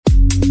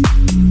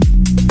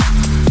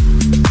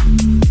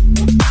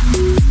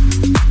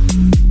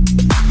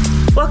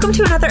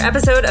Welcome to another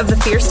episode of the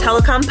Fierce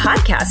Telecom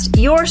Podcast,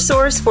 your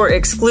source for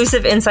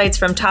exclusive insights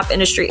from top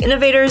industry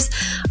innovators.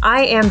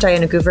 I am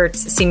Diana Guvertz,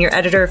 Senior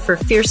Editor for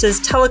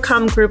Fierce's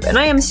Telecom Group, and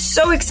I am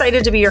so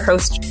excited to be your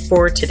host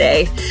for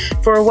today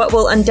for what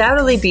will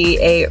undoubtedly be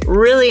a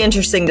really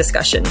interesting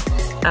discussion.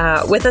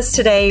 With us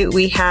today,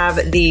 we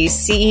have the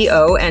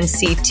CEO and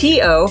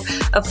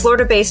CTO of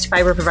Florida-based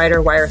fiber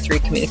provider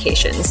Wire3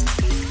 Communications,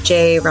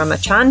 Jay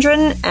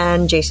Ramachandran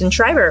and Jason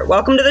Schreiber.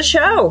 Welcome to the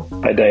show.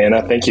 Hi,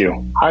 Diana. Thank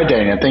you. Hi,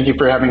 Diana. Thank you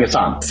for having us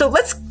on. So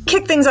let's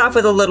kick things off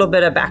with a little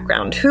bit of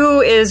background.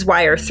 Who is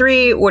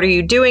Wire3? What are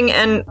you doing?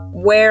 And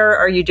where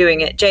are you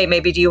doing it? Jay,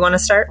 maybe do you want to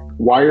start?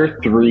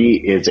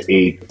 Wire3 is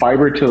a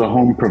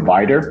fiber-to-the-home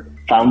provider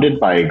founded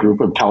by a group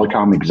of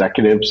telecom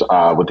executives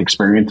with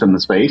experience in the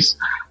space,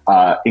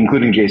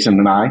 including Jason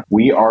and I.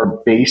 We are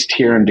based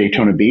here in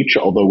Daytona Beach,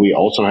 although we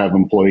also have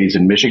employees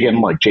in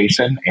Michigan, like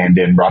Jason, and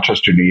in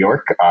Rochester, New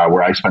York,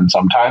 where I spend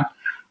some time.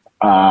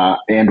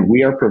 And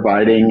we are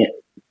providing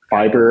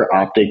fiber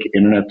optic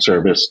internet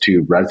service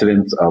to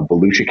residents of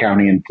Volusia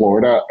County in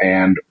Florida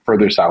and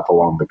further south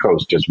along the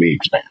coast as we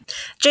expand.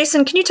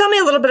 Jason, can you tell me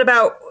a little bit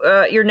about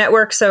your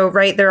network? So,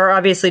 right, there are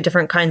obviously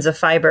different kinds of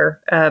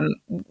fiber.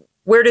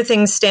 Where do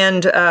things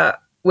stand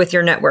with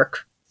your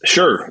network?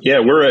 Sure. Yeah,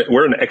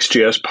 we're an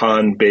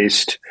XGS-PON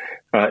based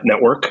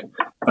network.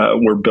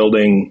 We're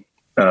building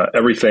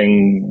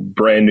everything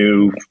brand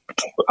new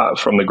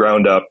from the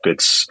ground up.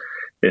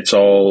 It's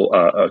all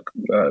a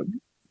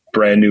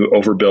brand new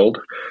overbuild.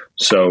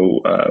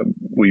 So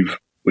we've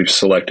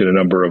selected a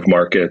number of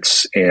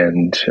markets,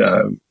 and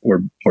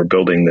we're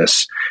building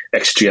this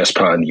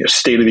XGS-PON,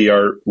 state of the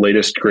art,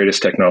 latest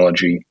greatest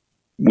technology.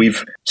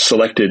 We've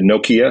selected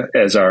Nokia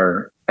as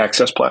our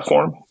access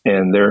platform,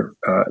 and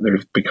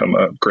they've become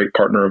a great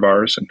partner of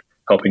ours and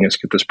helping us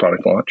get this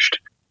product launched.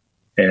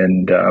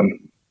 And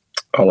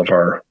all of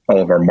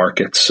our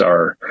markets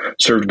are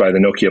served by the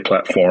Nokia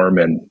platform,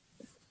 and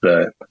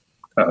the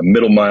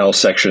middle mile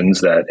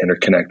sections that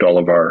interconnect all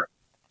of our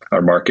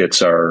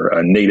markets are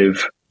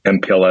native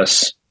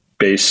MPLS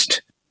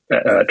based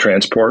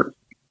transport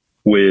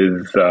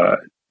with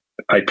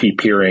IP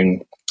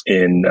peering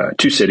in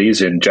two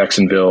cities, in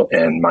Jacksonville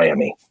and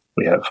Miami.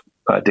 We have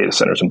data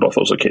centers in both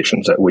those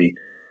locations that we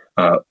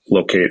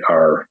locate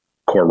our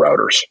core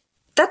routers.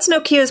 That's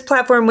Nokia's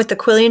platform with the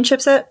Quillion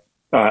chipset?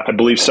 I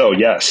believe so.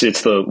 Yes,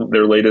 it's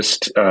their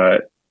latest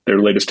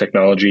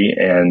technology,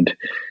 and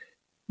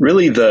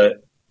really not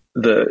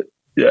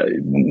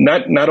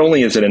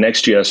only is it an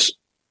XGS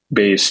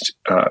based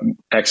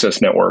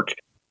access network,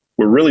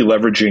 we're really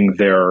leveraging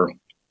their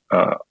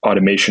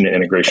automation and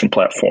integration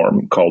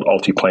platform called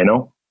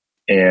Altiplano.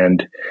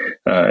 And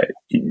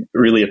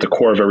really at the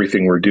core of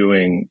everything we're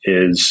doing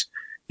is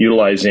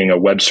utilizing a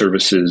web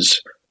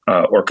services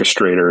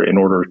orchestrator in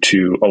order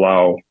to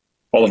allow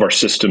all of our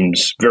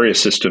systems,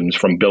 various systems,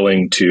 from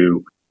billing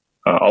to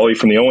all the way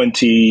from the ONT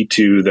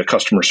to the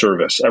customer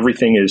service.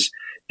 Everything is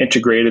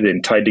integrated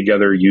and tied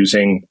together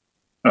using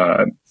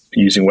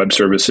web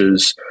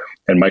services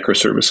and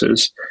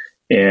microservices.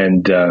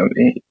 And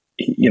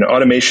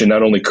automation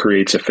not only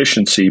creates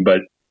efficiency,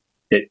 but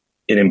it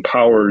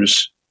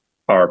empowers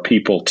our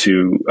people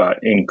to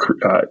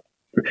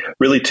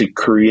really to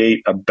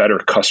create a better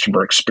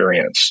customer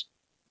experience.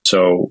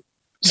 So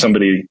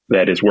somebody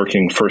that is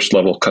working first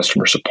level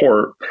customer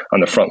support on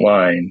the front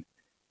line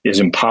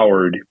is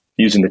empowered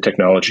using the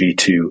technology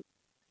to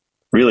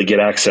really get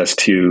access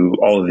to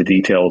all of the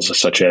details,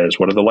 such as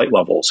what are the light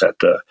levels at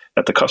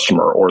the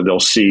customer, or they'll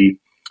see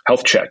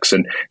health checks,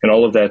 and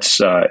all of that's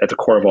at the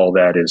core of all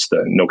that is the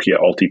Nokia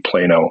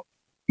Altiplano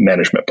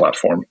management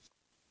platform.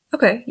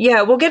 Okay.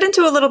 Yeah, we'll get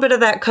into a little bit of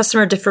that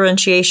customer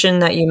differentiation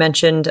that you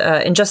mentioned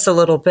in just a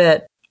little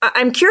bit.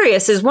 I'm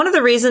curious, is one of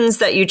the reasons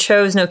that you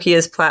chose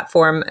Nokia's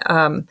platform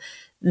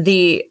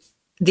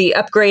the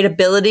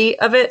upgradability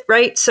of it,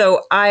 right?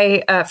 So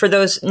for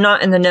those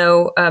not in the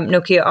know,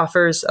 Nokia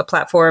offers a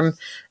platform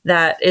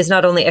that is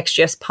not only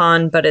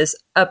XGS-PON, but is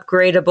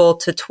upgradable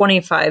to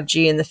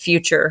 25G in the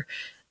future.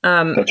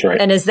 That's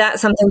right. And is that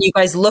something you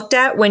guys looked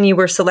at when you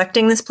were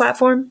selecting this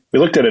platform? We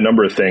looked at a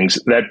number of things.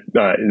 That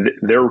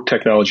their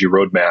technology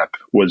roadmap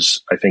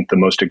was, I think, the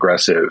most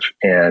aggressive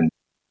and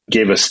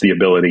gave us the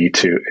ability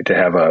to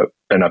have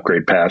an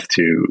upgrade path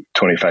to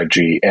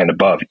 25G and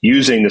above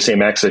using the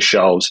same access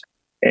shelves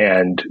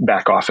and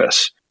back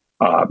office.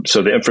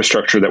 So the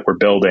infrastructure that we're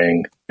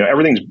building,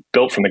 everything's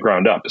built from the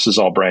ground up. This is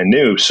all brand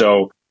new.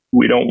 So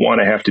we don't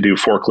want to have to do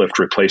forklift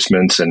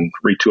replacements and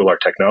retool our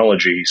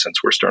technology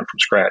since we're starting from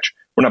scratch.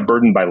 We're not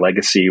burdened by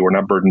legacy. We're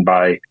not burdened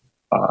by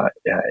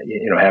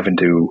having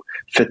to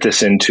fit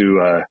this into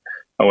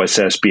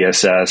OSS,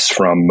 BSS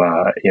from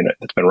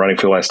that's been running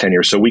for the last 10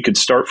 years. So we could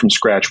start from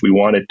scratch. We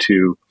wanted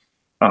to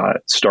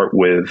start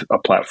with a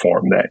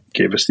platform that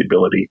gave us the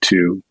ability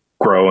to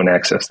grow and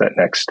access that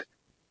next,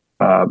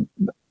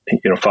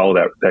 follow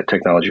that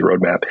technology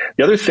roadmap.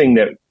 The other thing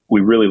that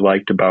we really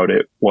liked about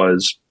it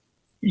was,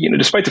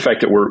 despite the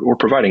fact that we're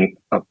providing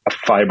a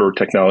fiber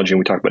technology, and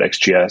we talk about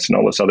XGS and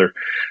all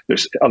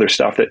there's other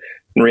stuff, that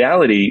in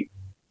reality,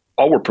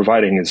 all we're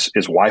providing is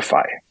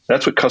Wi-Fi.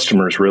 That's what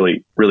customers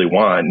really, really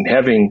want. And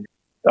having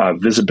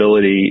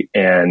visibility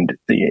and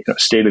the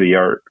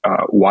state-of-the-art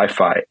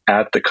Wi-Fi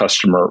at the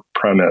customer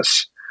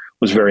premise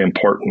was very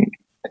important.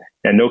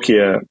 And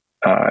Nokia,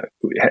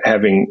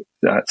 having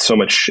so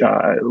much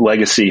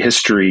legacy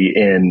history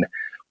in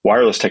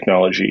wireless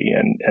technology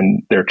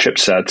and their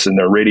chipsets and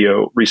their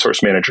radio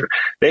resource manager,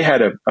 they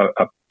had a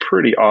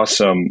pretty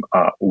awesome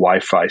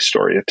Wi-Fi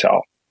story to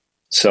tell.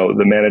 So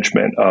the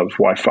management of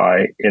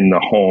Wi-Fi in the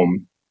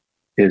home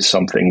is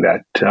something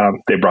that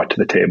they brought to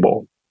the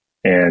table,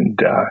 and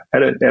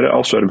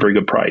also at a very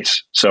good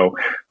price. So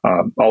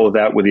all of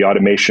that with the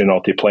automation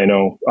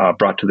Altiplano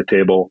brought to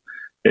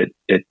it,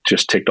 it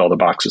just ticked all the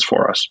boxes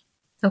for us.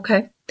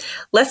 Okay.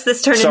 Lest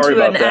this turn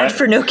into an ad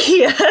for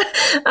Nokia.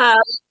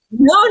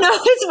 No,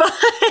 it's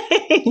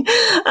fine.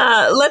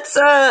 Let's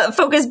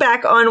focus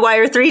back on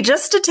Wire 3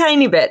 just a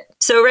tiny bit.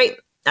 So, right,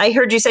 I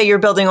heard you say you're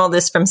building all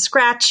this from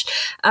scratch.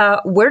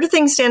 Where do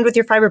things stand with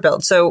your fiber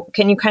build? So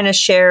can you kind of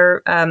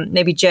share,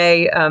 maybe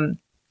Jay,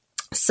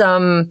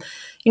 some,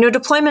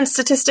 deployment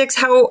statistics?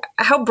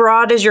 How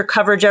broad is your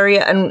coverage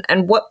area,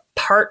 and what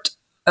part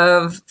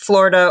of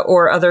Florida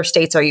or other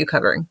states are you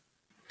covering?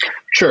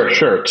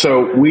 Sure.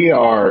 So we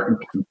are,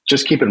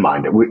 just keep in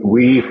mind,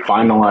 we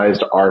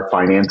finalized our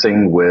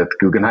financing with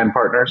Guggenheim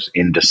Partners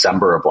in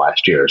December of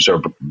last year, so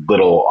a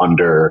little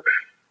under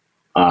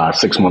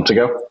 6 months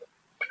ago.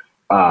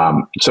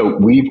 So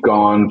we've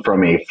gone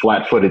from a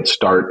flat-footed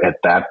start at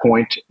that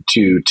point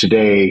to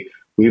today.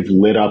 We've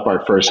lit up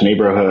our first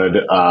neighborhood.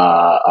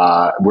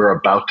 We're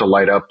about to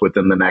light up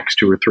within the next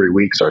 2 or 3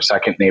 weeks our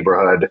second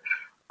neighborhood.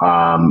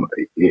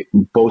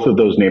 Both of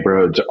those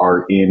neighborhoods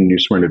are in New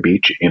Smyrna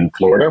Beach in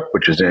Florida,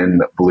 which is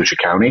in Volusia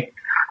County.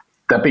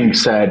 That being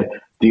said,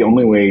 the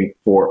only way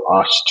for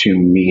us to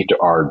meet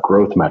our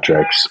growth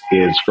metrics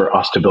is for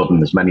us to build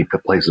in as many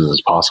places as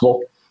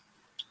possible.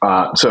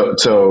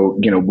 So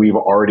we've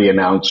already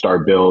announced our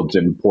builds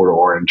in Port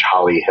Orange,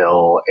 Holly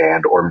Hill,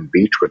 and Ormond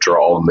Beach, which are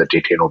all in the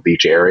Daytona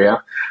Beach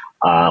area.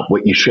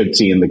 What you should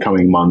see in the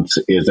coming months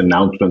is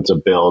announcements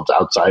of builds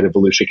outside of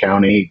Volusia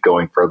County,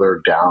 going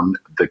further down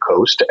the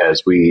coast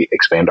as we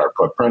expand our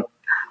footprint.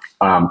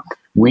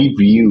 We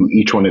view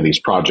each one of these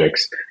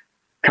projects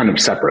kind of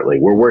separately.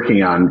 We're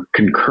working on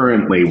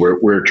concurrently.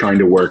 We're trying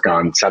to work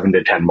on 7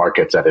 to 10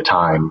 markets at a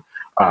time,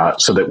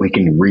 so that we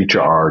can reach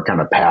our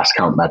kind of pass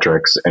count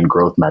metrics and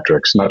growth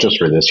metrics, not just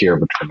for this year,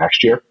 but for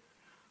next year.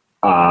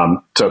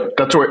 So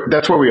that's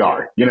where we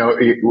are.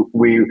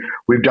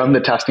 We've done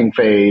the testing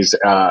phase.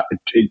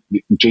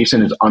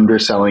 Jason is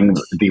underselling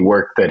the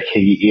work that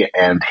he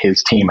and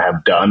his team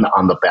have done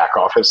on the back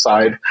office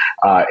side.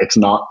 It's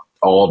not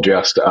all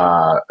just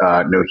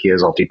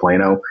Nokia's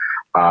Altiplano.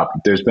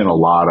 There's been a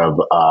lot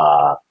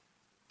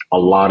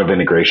of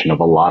integration of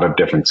a lot of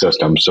different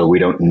systems, so we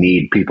don't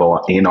need people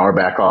in our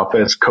back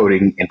office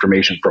coding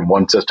information from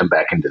one system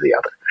back into the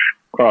other.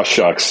 Oh,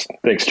 shucks.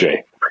 Thanks,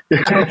 Jay.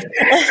 It's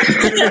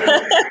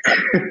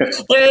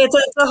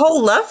a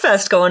whole love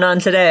fest going on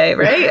today,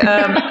 right?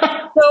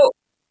 So,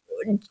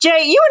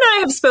 Jay, you and I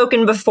have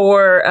spoken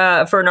before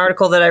for an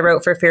article that I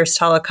wrote for Fierce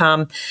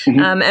Telecom.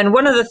 Mm-hmm. And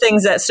one of the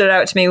things that stood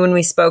out to me when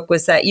we spoke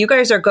was that you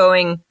guys are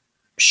going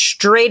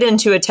straight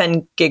into a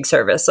 10 gig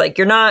service. Like,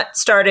 you're not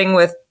starting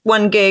with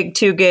 1 gig,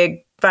 2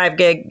 gig, 5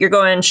 gig. You're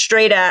going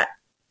straight at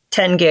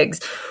 10 gigs.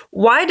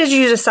 Why did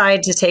you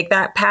decide to take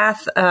that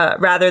path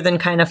rather than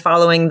kind of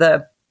following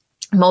the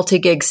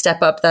multi-gig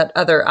step up that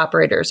other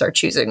operators are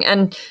choosing?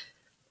 And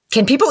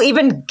can people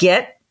even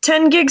get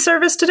 10 gig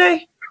service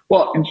today?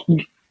 Well,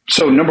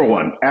 so number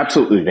one,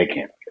 absolutely they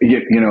can.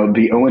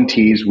 The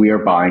ONTs we are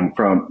buying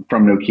from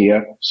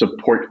Nokia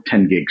support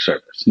 10 gig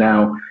service.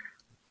 Now,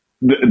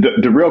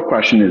 the real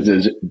question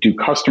is do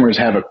customers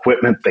have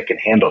equipment that can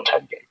handle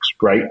 10 gigs,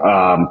 right?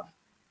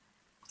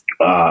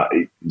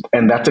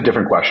 And that's a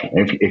different question.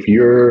 If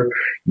you're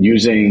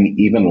using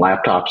even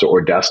laptops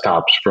or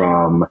desktops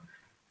from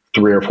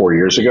 3 or 4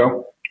 years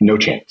ago, no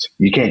chance.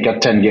 You can't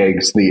get 10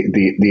 gigs.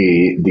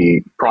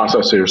 The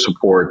processor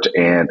support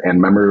and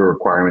memory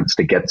requirements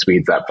to get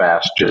speeds that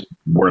fast just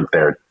weren't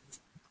there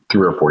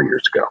 3 or 4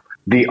 years ago.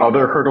 The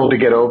other hurdle to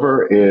get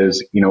over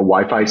is,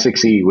 Wi-Fi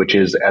 6E, which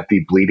is at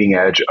the bleeding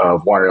edge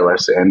of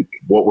wireless, and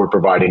what we're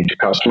providing to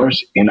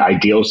customers in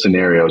ideal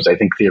scenarios, I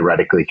think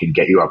theoretically can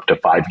get you up to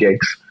 5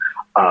 gigs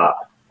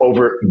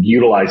over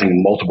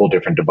utilizing multiple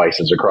different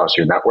devices across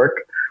your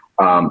network.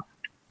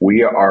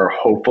 We are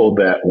hopeful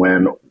that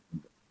when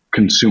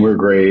consumer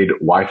grade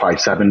Wi-Fi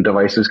 7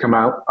 devices come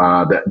out,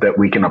 that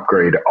we can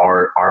upgrade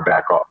our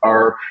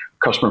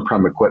customer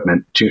prem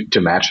equipment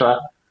to match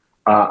that.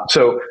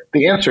 So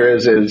the answer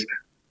is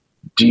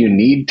do you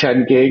need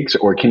 10 gigs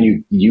or can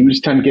you use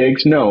 10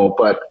 gigs? No,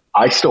 but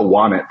I still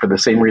want it for the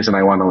same reason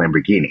I want a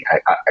Lamborghini.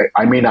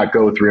 I may not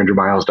go 300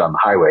 miles down the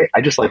highway.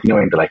 I just like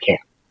knowing that I can.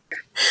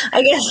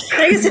 I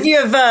guess if you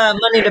have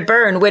money to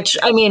burn, which,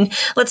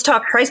 let's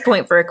talk price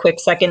point for a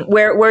quick second.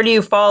 Where do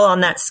you fall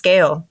on that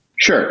scale?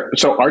 Sure.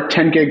 So our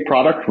 10 gig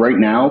product right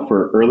now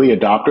for early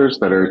adopters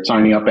that are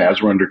signing up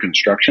as we're under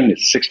construction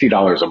is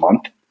 $60 a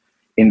month.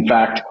 In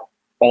fact,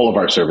 all of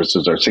our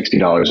services are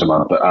 $60 a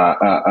month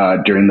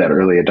during that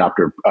early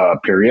adopter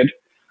period.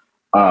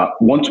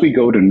 Once we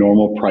go to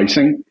normal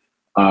pricing,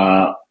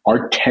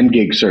 our 10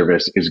 gig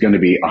service is going to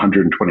be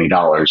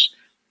 $120.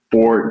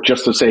 For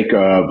just the sake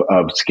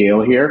of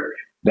scale here,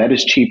 that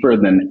is cheaper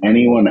than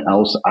anyone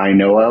else I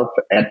know of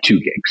at 2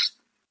 gigs.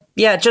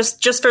 Yeah,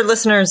 just for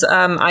listeners,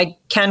 I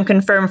can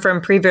confirm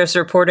from previous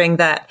reporting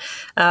that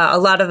a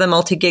lot of the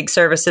multi-gig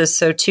services,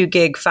 so 2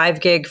 gig,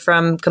 5 gig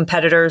from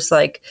competitors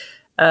like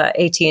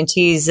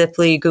AT&T,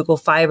 Ziply, Google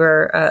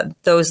Fiber,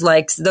 those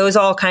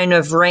all kind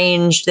of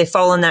range. They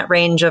fall in that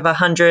range of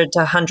 $100 to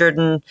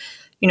 $120,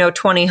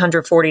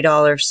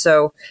 $140.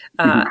 So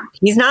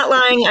he's not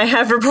lying. I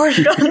have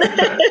reported on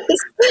this.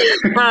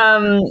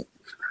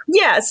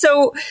 Yeah.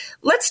 So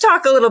let's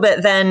talk a little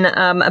bit then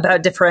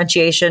about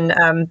differentiation.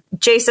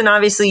 Jason,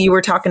 obviously you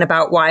were talking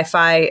about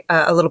Wi-Fi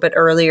a little bit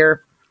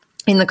earlier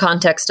in the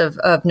context of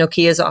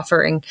Nokia's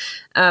offering.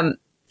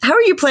 How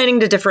are you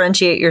planning to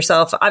differentiate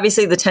yourself?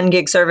 Obviously, the 10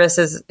 gig service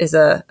is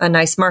a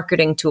nice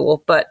marketing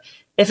tool, but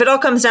if it all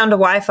comes down to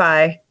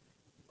Wi-Fi,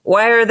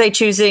 why are they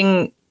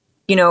choosing,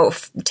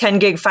 10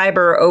 gig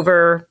fiber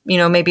over,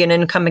 maybe an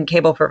incumbent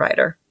cable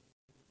provider?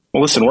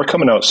 Well, listen, we're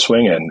coming out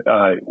swinging.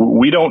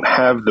 We don't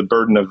have the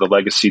burden of the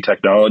legacy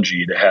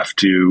technology to have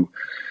to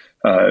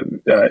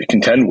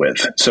contend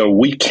with. So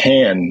we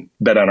can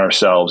bet on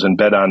ourselves and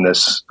bet on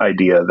this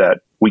idea that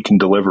we can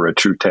deliver a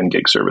true 10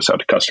 gig service out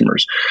to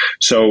customers.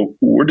 So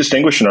we're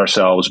distinguishing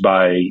ourselves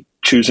by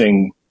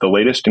choosing the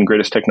latest and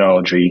greatest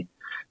technology,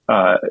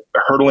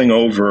 hurdling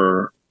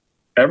over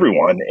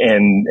everyone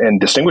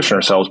and distinguishing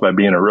ourselves by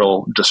being a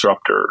real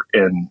disruptor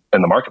in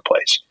the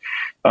marketplace.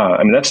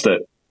 That's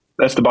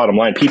the bottom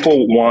line.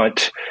 People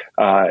want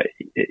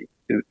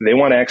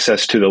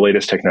access to the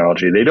latest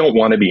technology. They don't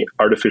want to be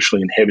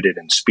artificially inhibited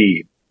in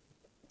speed.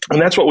 And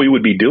that's what we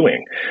would be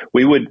doing.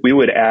 We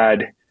would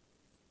add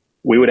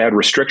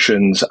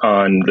restrictions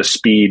on the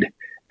speed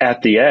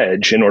at the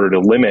edge in order to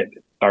limit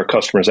our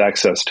customers'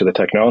 access to the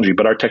technology,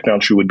 but our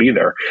technology would be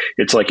there.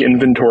 It's like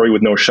inventory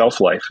with no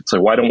shelf life. It's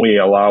like, why don't we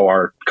allow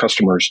our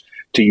customers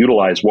to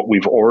utilize what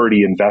we've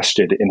already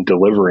invested in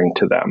delivering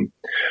to them?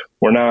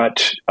 We're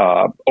not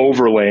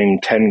overlaying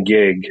 10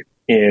 gig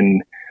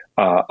in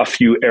a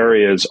few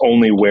areas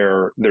only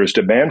where there's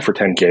demand for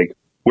 10 gig.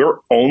 We're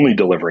only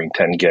delivering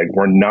 10 gig.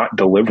 We're not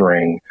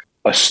delivering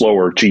a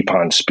slower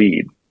GPON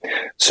speed.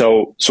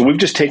 So we've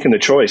just taken the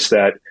choice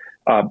that,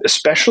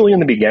 especially in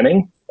the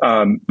beginning,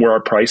 where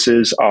our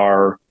prices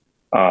are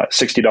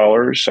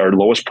 $60, our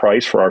lowest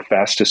price for our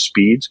fastest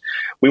speeds,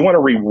 we want to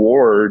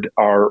reward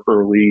our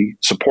early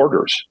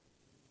supporters.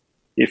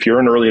 If you're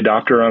an early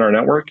adopter on our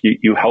network,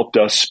 you helped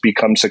us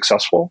become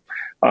successful,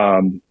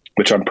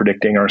 which I'm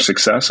predicting our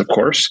success, of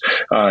course,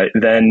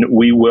 then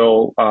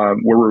we're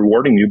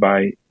rewarding you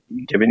by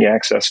giving you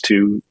access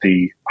to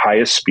the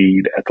highest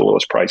speed at the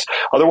lowest price.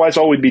 Otherwise,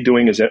 all we'd be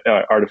doing is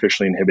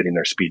artificially inhibiting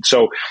their speed.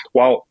 So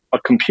while a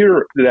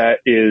computer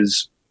that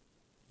is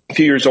a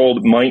few years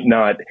old might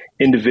not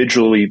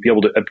individually be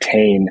able to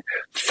obtain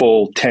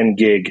full 10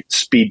 gig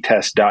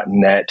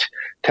speedtest.net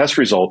test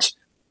results,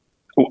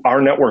 our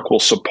network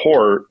will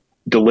support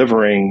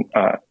delivering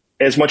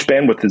as much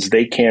bandwidth as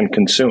they can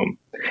consume.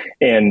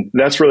 And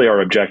that's really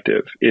our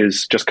objective,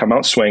 is just come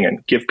out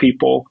swinging, give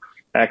people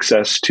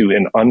access to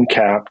an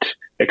uncapped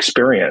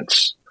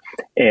experience.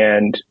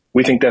 And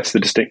we think that's the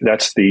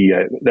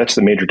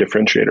major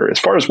differentiator. As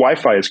far as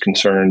Wi-Fi is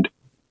concerned,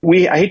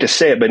 I hate to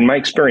say it, but in my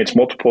experience,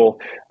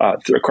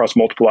 across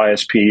multiple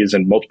ISPs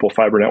and multiple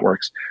fiber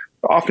networks,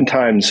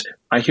 oftentimes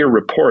I hear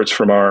reports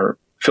from our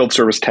field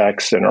service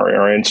techs and our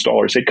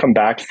installers. They come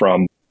back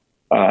from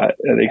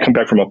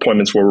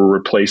appointments where we're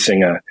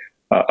replacing a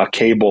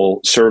cable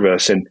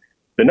service, and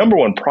the number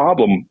one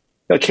problem,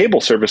 the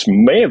cable service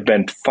may have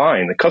been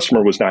fine. The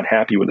customer was not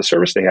happy with the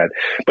service they had,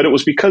 but it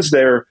was because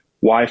their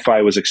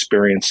Wi-Fi was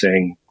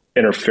experiencing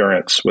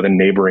interference with a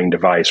neighboring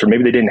device, or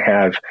maybe they didn't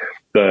have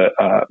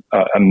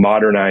a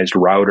modernized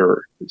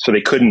router, so they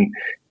couldn't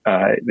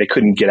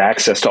get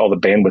access to all the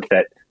bandwidth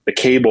that the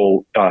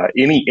cable,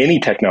 any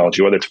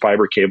technology, whether it's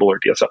fiber cable or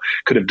DSL,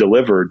 could have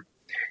delivered.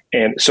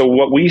 And so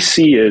what we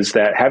see is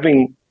that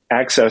having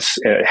access,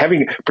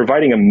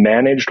 providing a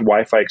managed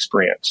Wi-Fi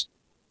experience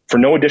for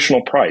no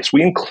additional price.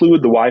 We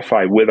include the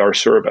Wi-Fi with our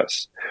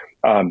service.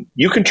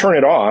 You can turn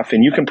it off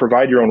and you can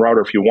provide your own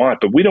router if you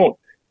want, but we don't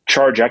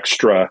charge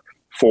extra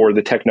for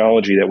the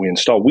technology that we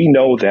install. We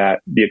know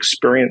that the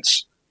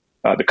experience,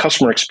 the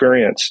customer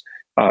experience,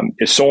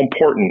 is so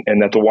important,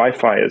 and that the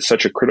Wi-Fi is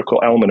such a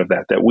critical element of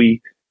that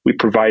we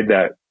provide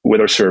that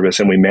with our service,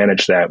 and we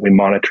manage that, we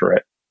monitor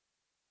it.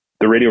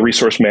 The radio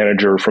resource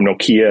manager from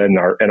Nokia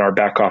and our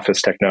back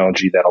office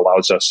technology that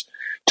allows us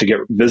to get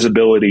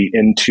visibility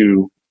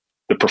into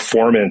the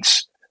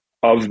performance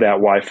of that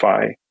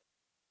Wi-Fi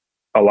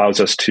allows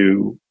us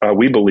to,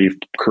 we believe,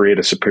 create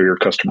a superior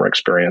customer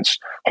experience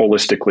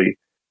holistically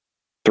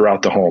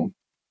throughout the home.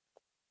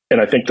 And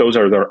I think those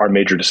are our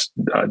major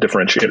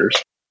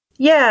differentiators.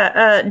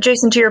 Yeah,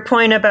 Jason, to your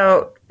point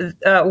about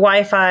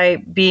Wi-Fi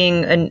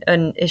being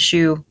an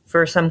issue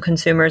for some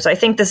consumers, I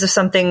think this is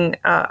something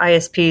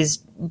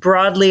ISPs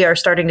broadly are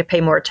starting to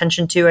pay more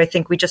attention to. I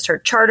think we just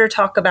heard Charter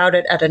talk about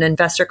it at an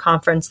investor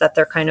conference, that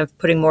they're kind of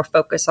putting more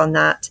focus on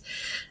that.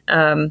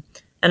 And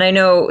I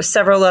know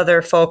several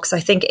other folks, I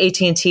think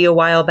AT&T a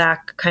while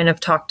back kind of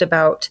talked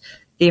about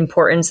the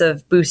importance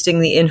of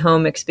boosting the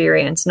in-home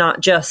experience, not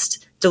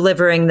just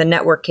delivering the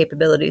network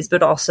capabilities,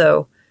 but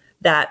also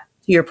that,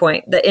 to your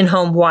point, the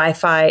in-home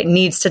Wi-Fi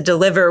needs to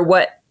deliver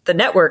what the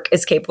network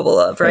is capable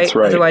of, right? That's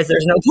right. Otherwise,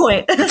 there's no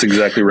point. That's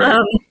exactly right.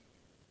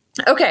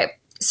 Okay.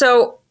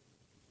 So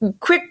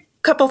quick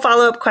couple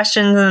follow-up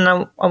questions, and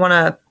I want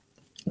to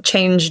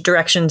change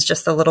directions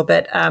just a little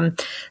bit.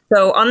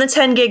 So on the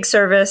 10 gig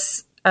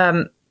service,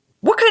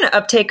 what kind of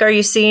uptake are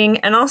you seeing?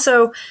 And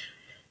also,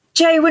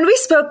 Jay, when we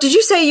spoke, did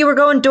you say you were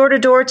going door to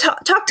door?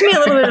 Talk to me a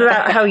little bit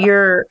about how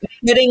you're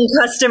getting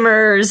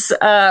customers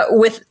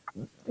with,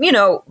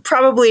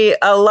 probably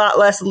a lot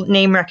less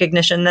name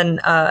recognition than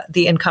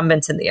the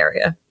incumbents in the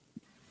area.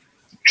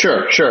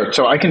 Sure.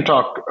 So I can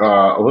talk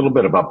a little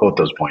bit about both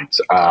those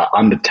points.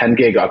 On the 10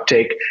 gig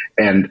uptake,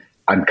 and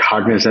I'm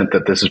cognizant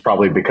that this is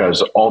probably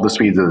because all the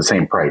speeds are the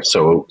same price.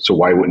 So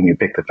why wouldn't you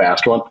pick the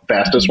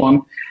fastest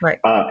one? Right.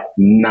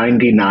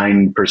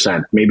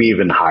 99%, maybe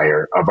even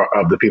higher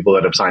of the people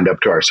that have signed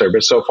up to our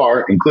service so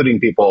far, including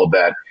people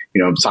that,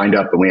 have signed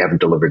up and we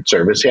haven't delivered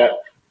service yet,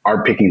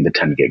 are picking the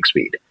 10 gig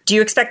speed. Do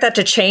you expect that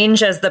to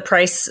change as the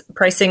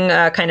pricing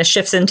kind of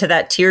shifts into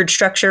that tiered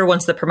structure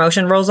once the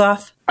promotion rolls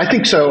off? I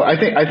think so. I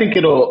think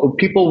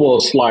people will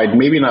slide,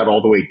 maybe not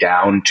all the way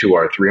down to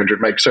our 300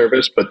 meg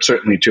service, but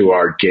certainly to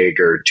our gig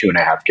or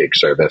 2.5 gig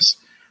service,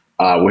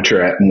 which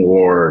are at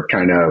more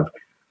kind of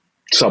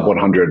sub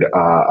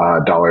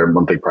 $100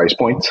 monthly price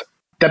points.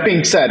 That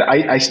being said,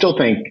 I still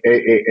think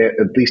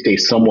at least a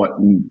somewhat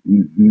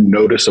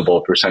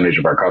noticeable percentage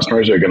of our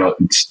customers are going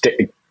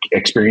to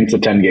experience the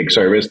 10 gig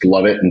service,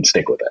 love it, and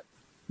stick with it.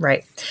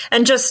 Right.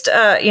 And just,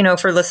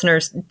 for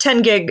listeners,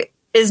 10 gig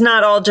is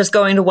not all just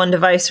going to one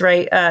device,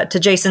 right? To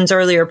Jason's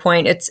earlier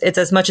point, it's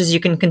as much as you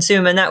can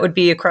consume, and that would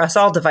be across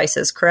all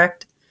devices,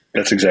 correct?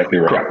 That's exactly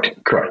right.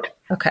 Correct.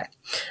 Okay.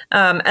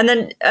 And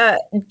then,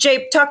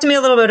 Jay, talk to me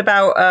a little bit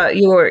about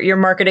your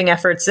marketing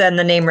efforts and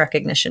the name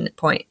recognition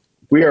point.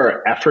 We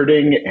are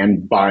efforting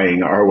and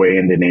buying our way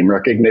into name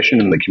recognition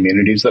in the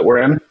communities that we're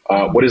in.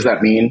 What does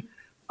that mean?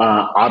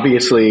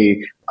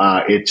 Obviously,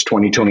 it's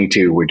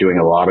 2022. We're doing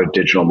a lot of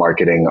digital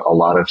marketing, a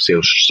lot of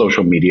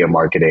social media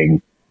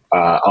marketing,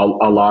 a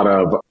lot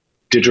of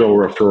digital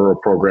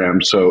referral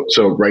programs. So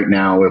right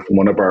now, if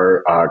one of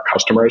our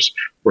customers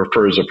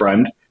refers a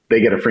friend, they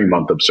get a free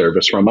month of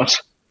service from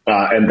us.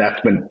 And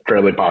that's been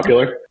fairly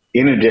popular.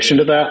 In addition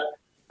to that,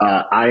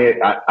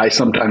 I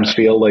sometimes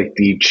feel like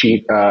the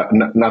chief,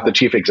 not the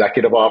chief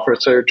executive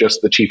officer,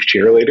 just the chief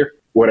cheerleader.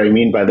 What I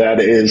mean by that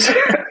is,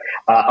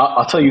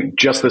 I'll tell you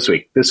just this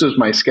week. This was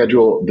my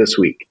schedule this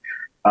week.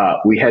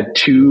 We had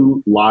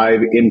 2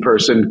 live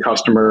in-person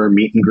customer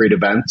meet and greet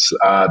events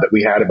that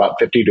we had about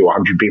 50 to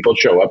 100 people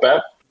show up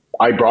at.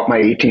 I brought my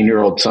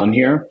 18-year-old son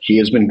here. He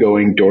has been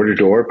going door to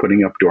door,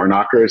 putting up door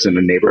knockers in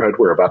a neighborhood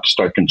we're about to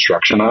start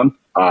construction on.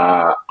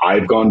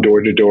 I've gone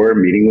door to door,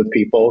 meeting with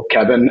people.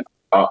 Kevin,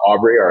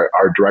 Aubrey,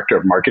 our director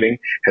of marketing,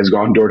 has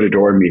gone door to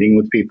door, meeting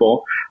with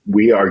people.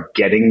 We are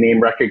getting name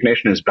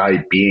recognition is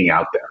by being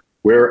out there.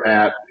 We're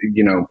at,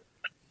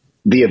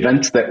 the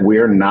events that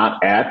we're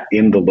not at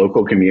in the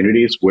local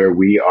communities where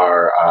we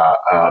are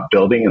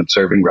building and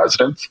serving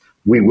residents.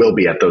 We will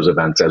be at those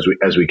events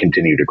as we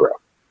continue to grow.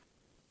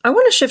 I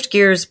want to shift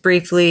gears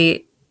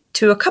briefly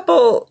to a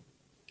couple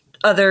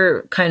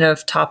other kind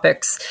of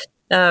topics.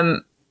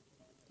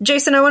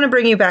 Jason, I want to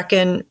bring you back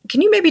in.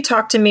 Can you maybe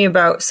talk to me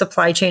about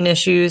supply chain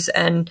issues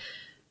and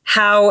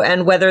how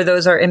and whether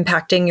those are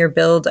impacting your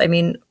build? I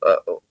mean,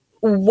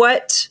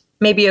 what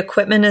maybe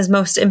equipment is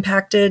most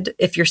impacted,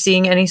 if you're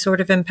seeing any sort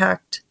of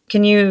impact?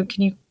 Can you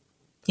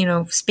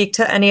speak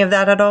to any of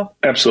that at all?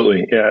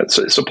 Absolutely. Yeah.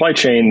 Supply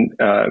chain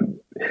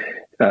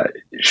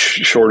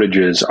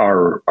shortages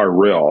are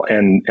real,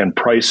 and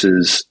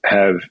prices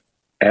have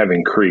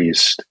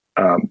increased.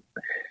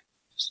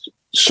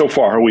 So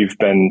far, we've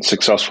been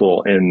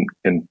successful in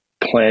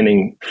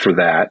planning for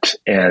that,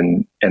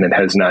 and it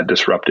has not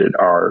disrupted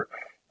our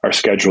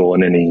schedule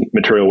in any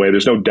material way.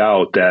 There's no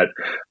doubt that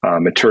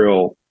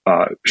material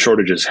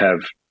shortages have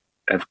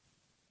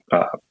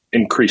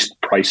increased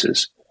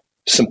prices.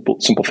 Simple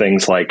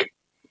things like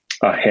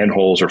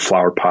handholds or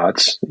flower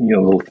pots,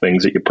 little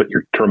things that you put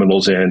your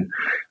terminals in,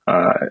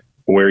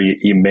 where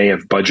you may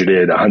have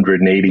budgeted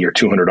 $180 or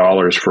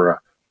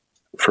 $200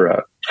 for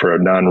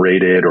a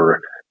non-rated, or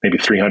maybe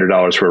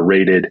 $300 for a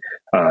rated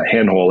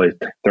handhold.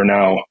 They're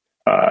now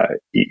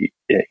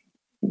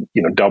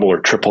double or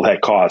triple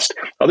that cost.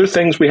 Other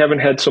things we haven't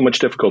had so much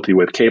difficulty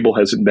with. Cable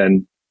hasn't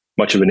been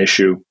much of an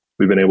issue.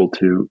 We've been able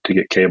to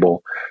get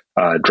cable,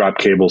 drop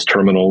cables,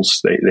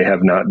 terminals. They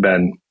have not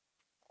been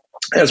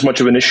as much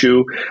of an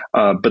issue,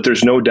 but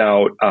there's no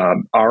doubt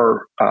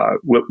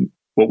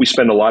what we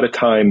spend a lot of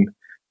time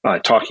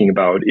talking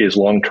about is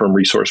long-term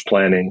resource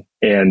planning.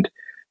 And,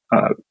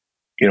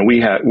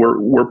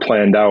 we're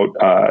planned out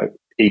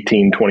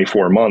 18,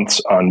 24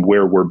 months on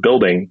where we're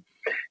building,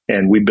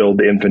 and we build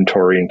the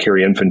inventory and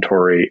carry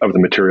inventory of the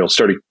materials.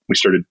 We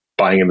started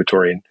buying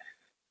inventory and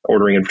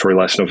ordering inventory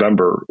last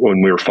November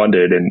when we were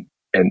funded.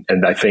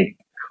 And I think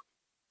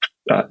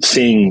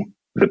seeing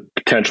the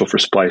potential for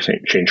supply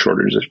chain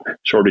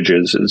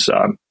shortages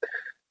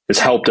has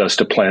helped us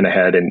to plan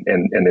ahead, and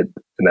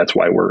that's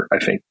why we're, I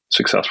think,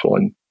 successful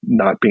in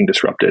not being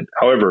disrupted.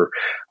 However,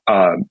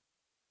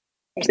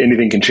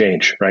 anything can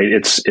change, right?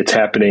 It's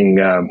happening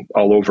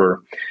all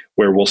over,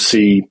 where we'll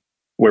see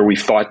where we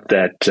thought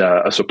that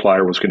a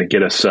supplier was going to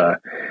get us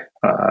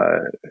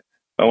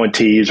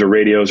ONTs or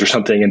radios or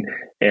something,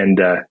 and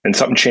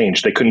something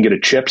changed. They couldn't get a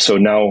chip, so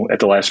now at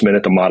the last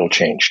minute the model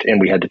changed,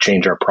 and we had to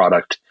change our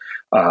product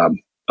a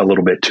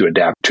little bit to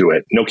adapt to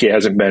it. Nokia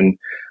hasn't been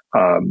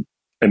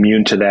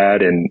immune to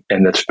that, and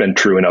that's been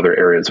true in other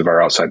areas of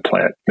our outside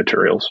plant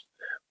materials,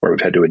 where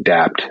we've had to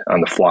adapt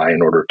on the fly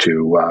in order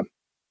to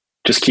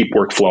just keep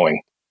work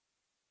flowing.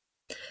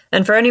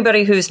 And for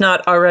anybody who's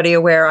not already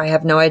aware, I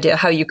have no idea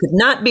how you could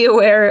not be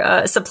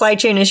aware. Supply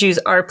chain issues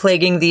are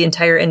plaguing the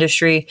entire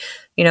industry.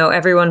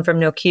 Everyone from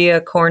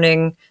Nokia,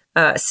 Corning,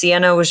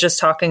 Ciena was just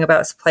talking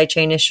about supply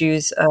chain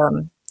issues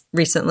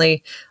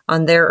recently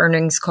on their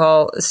earnings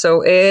call.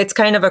 So it's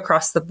kind of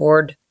across the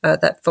board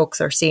that folks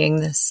are seeing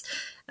this.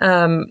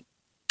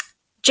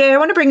 Jay, I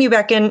want to bring you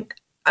back in.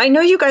 I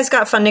know you guys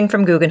got funding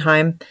from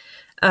Guggenheim.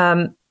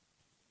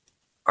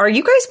 Are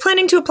you guys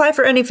planning to apply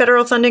for any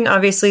federal funding?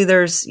 Obviously,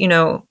 there's,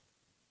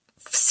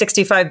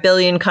 $65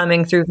 billion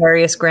coming through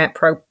various grant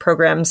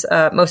programs,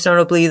 most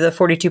notably the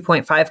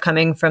 42.5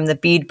 coming from the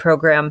BEAD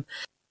program.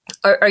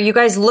 Are you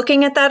guys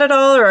looking at that at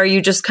all, or are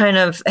you just kind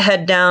of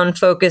head down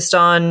focused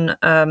on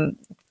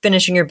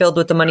finishing your build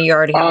with the money you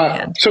already have in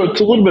hand? So it's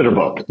a little bit of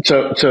both.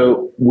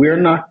 So we're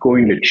not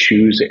going to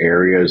choose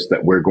areas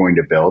that we're going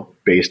to build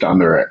based on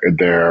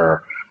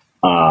their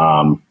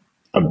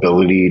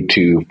ability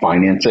to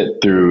finance it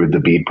through the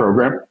BEAD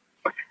program.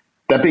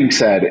 That being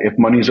said, if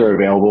monies are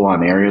available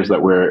on areas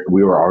that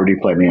we were already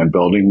planning on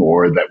building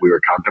or that we were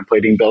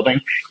contemplating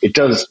building, it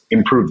does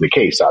improve the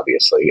case,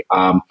 obviously.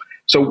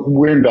 So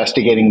we're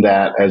investigating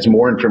that as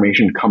more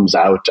information comes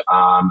out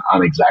on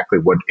exactly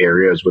what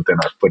areas within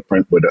our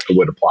footprint would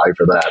apply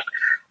for that,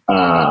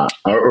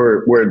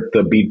 or where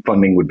the BEAD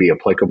funding would be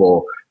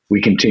applicable.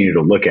 We continue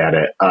to look at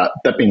it.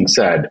 That being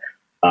said,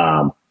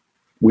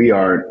 we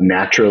are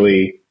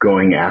naturally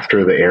going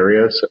after the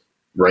areas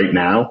right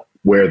now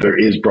where there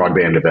is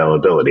broadband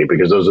availability,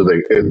 because those are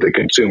the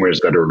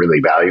consumers that are really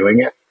valuing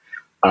it.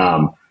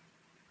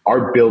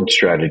 Our build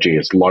strategy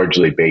is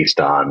largely based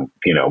on,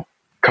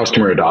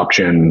 customer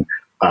adoption,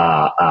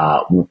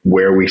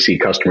 where we see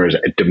customers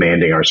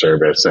demanding our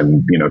service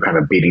and, kind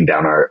of beating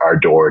down our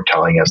door,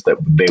 telling us that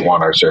they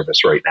want our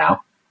service right now.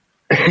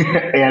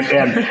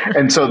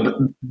 and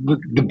so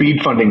the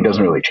BEAD funding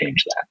doesn't really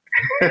change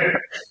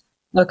that.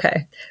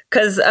 Okay.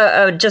 Because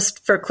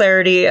just for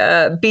clarity,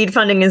 BEAD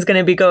funding is going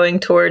to be going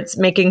towards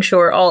making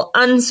sure all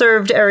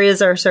unserved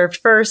areas are served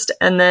first,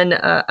 and then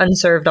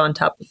unserved on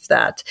top of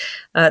that.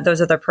 Those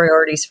are the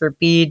priorities for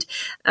BEAD.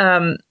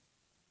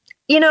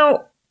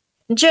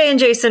 Jay and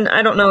Jason,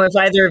 I don't know if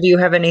either of you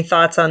have any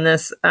thoughts on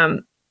this.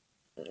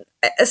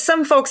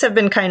 Some folks have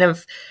been kind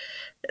of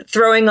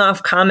throwing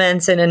off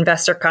comments in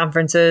investor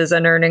conferences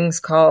and earnings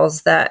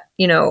calls that,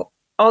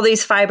 all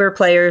these fiber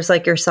players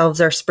like yourselves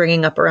are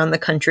springing up around the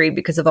country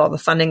because of all the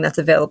funding that's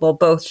available,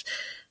 both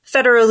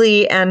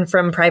federally and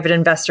from private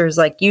investors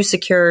like you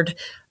secured.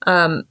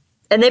 And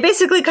they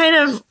basically kind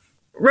of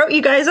wrote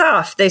you guys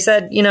off. They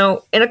said, in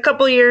a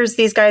couple of years,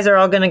 these guys are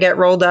all going to get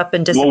rolled up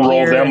and disappear. We'll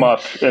roll them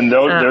up, and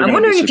I'm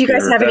wondering if you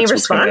guys have any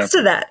response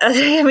to that.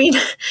 I mean,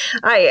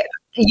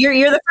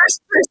 you're the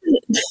first person.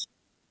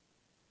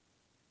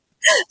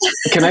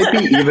 Can I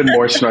be even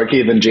more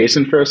snarky than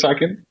Jason for a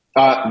second?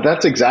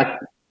 That's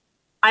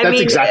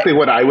exactly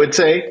what I would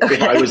say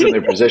if I was in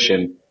their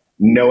position,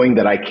 knowing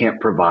that I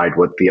can't provide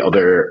what the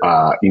other,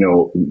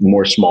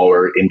 more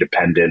smaller,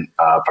 independent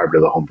fiber to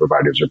the home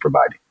providers are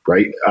providing,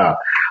 right?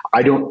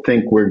 I don't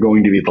think we're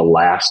going to be the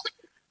last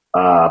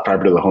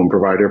fiber to the home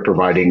provider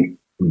providing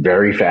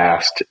very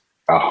fast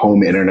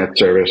home internet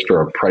service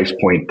for a price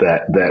point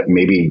that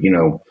maybe,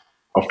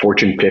 a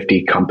Fortune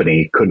 50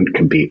 company couldn't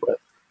compete with.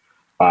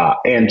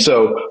 And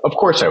so, of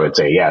course, I would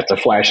say, yeah, it's a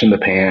flash in the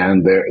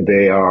pan.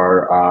 They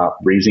are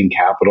raising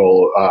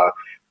capital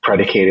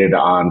predicated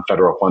on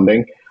federal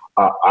funding.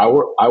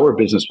 Our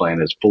business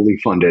plan is fully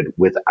funded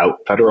without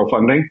federal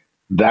funding.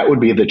 That would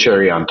be the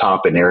cherry on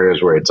top in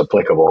areas where it's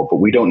applicable, but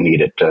we don't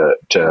need it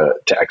to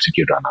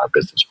execute on our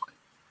business plan.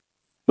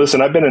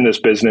 Listen, I've been in this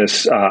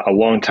business a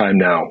long time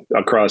now,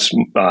 across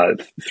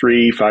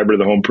 3 fiber to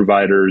the home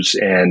providers,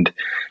 and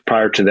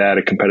prior to that,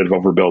 a competitive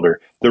overbuilder.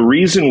 The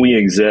reason we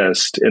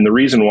exist, and the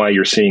reason why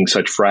you're seeing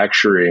such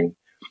fracturing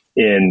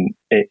in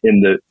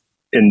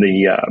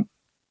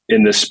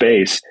this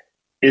space,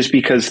 is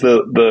because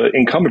the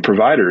incumbent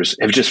providers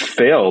have just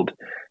failed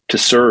to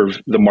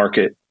serve the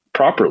market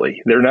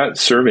properly. They're not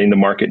serving the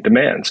market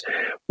demands.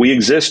 We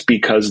exist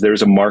because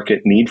there's a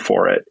market need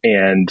for it,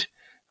 and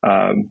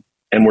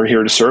we're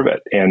here to serve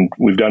it. And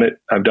we've done it.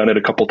 I've done it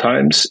a couple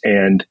times,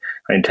 and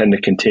I intend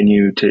to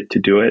continue to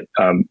do it.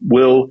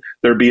 Will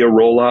there be a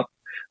roll-up?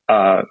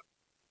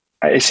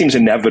 It seems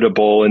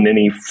inevitable in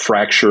any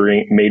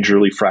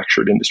majorly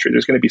fractured industry.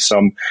 There's going to be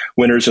some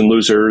winners and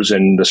losers,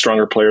 and the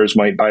stronger players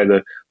might buy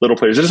the little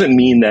players. It doesn't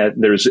mean that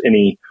there's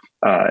any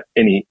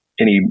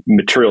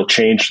material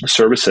change to the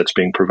service that's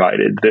being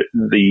provided.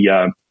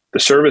 The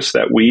service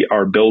that we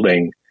are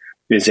building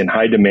is in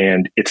high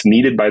demand. It's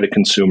needed by the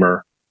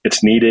consumer.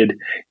 It's needed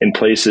in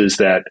places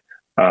that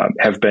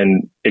have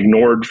been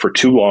ignored for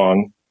too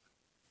long.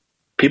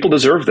 People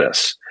deserve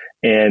this,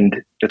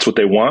 and it's what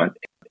they want.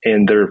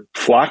 And they're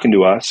flocking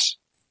to us,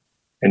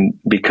 and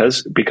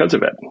because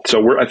of it.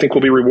 So I think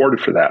we'll be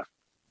rewarded for that.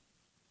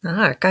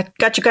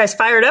 Got you guys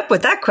fired up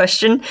with that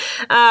question.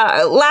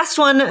 Last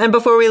one, and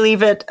before we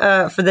leave it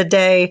for the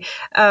day,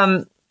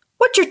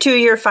 what's your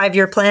 2-year,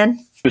 5-year plan?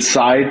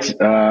 Besides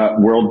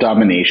world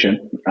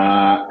domination,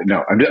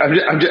 no,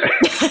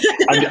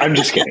 I'm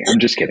just kidding. I'm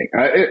just kidding.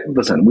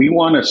 Listen, we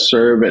want to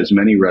serve as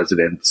many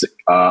residents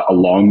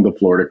along the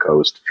Florida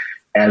coast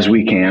as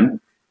we can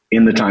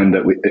in the time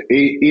that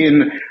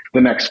in the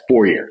next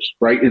 4 years,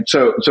 right?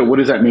 So what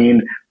does that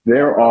mean?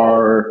 There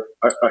are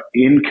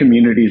in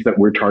communities that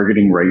we're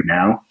targeting right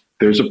now,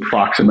 there's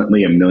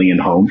approximately 1 million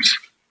homes.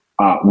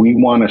 We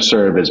want to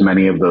serve as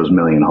many of those 1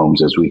 million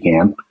homes as we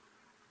can.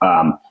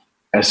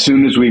 As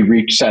soon as we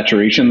reach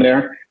saturation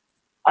there,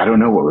 I don't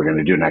know what we're going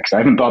to do next. I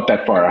haven't thought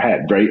that far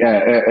ahead, right?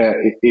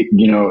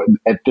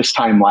 At this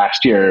time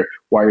last year,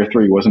 Wire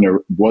 3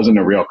 wasn't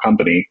a real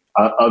company,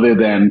 other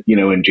than,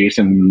 in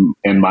Jason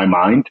and my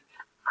mind.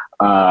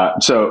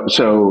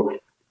 So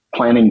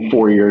planning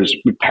 4 years,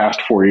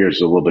 past 4 years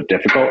is a little bit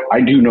difficult.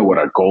 I do know what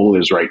our goal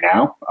is right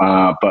now,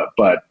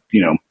 but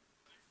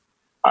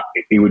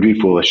it would be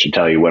foolish to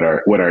tell you what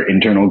our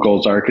internal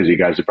goals are, because you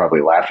guys would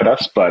probably laugh at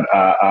us. But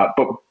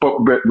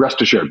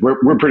rest assured,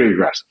 we're pretty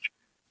aggressive.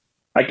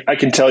 I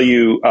can tell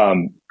you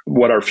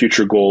what our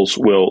future goals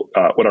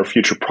what our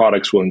future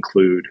products will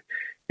include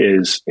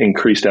is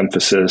increased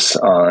emphasis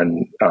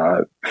on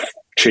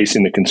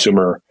chasing the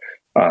consumer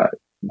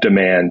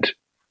demand.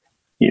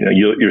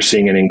 You're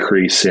seeing an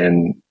increase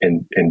in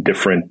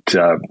different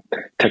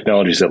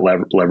technologies that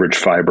leverage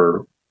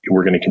fiber.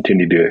 We're going to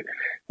continue to.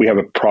 We have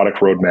a product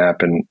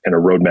roadmap and a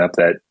roadmap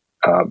that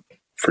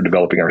for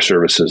developing our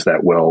services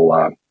that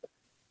will.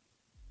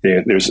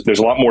 There's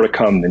a lot more to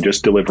come than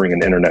just delivering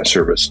an internet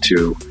service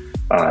to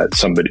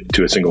somebody,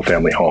 to a single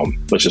family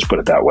home. Let's just put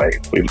it that way.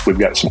 We've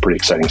got some pretty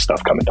exciting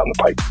stuff coming down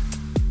the pipe.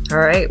 All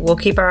right. We'll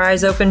keep our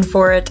eyes open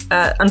for it.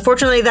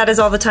 Unfortunately, that is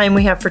all the time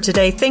we have for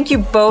today. Thank you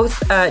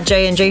both,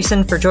 Jay and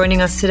Jason, for joining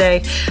us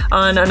today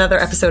on another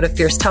episode of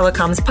Fierce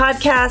Telecom's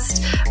podcast.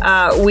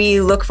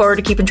 We look forward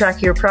to keeping track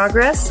of your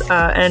progress.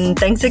 And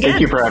thanks again.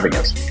 Thank you for having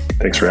us.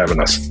 Thanks for having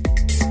us.